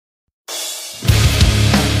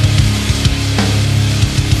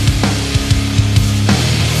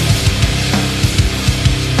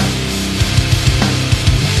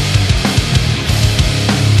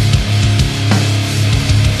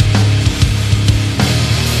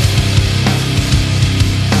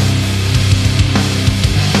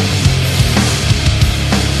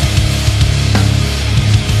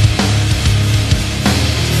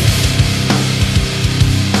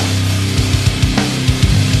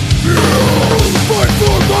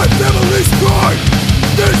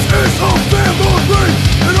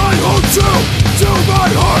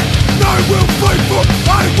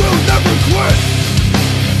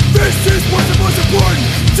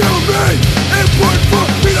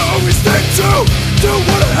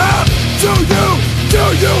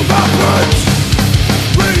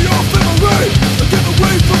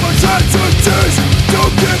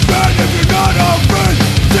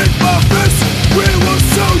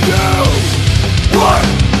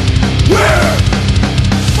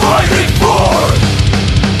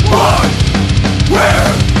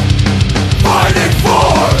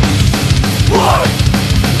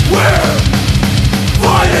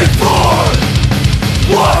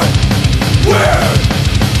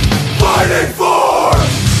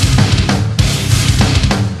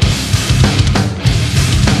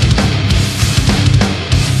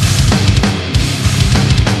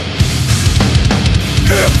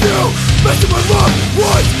If you mess with my loved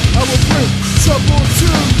ones, I will bring trouble to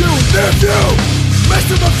you. If you mess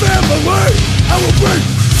with my family, I will bring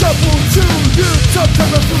trouble to you.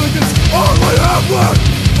 Sometimes I feel like it's all I have left.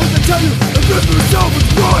 What to tell you, if this myself is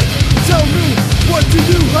right, tell me, what do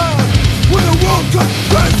you have? When the world comes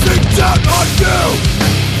crashing down on you,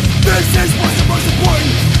 this is what's the most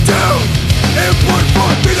important to. Important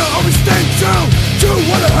for me to always stay true to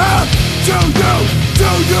what I have, to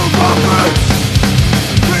you, my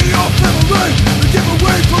we all family, we give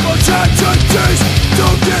away from our tragedies.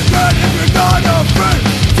 Don't get mad if you're not afraid.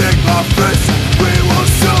 Take my fist, we will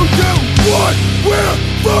show you what we're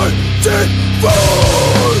fighting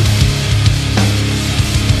for.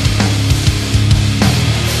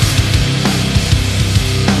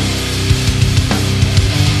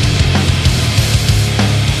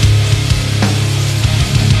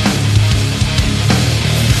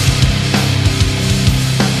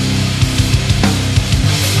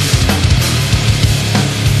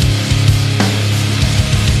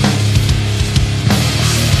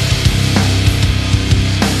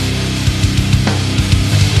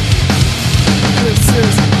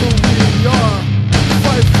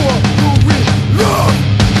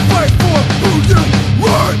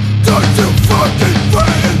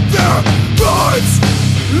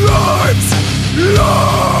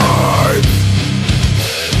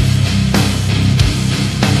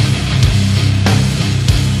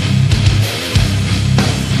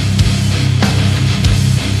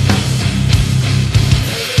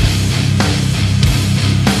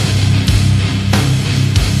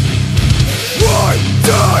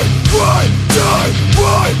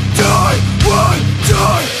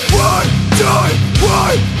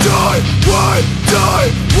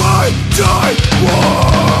 Die!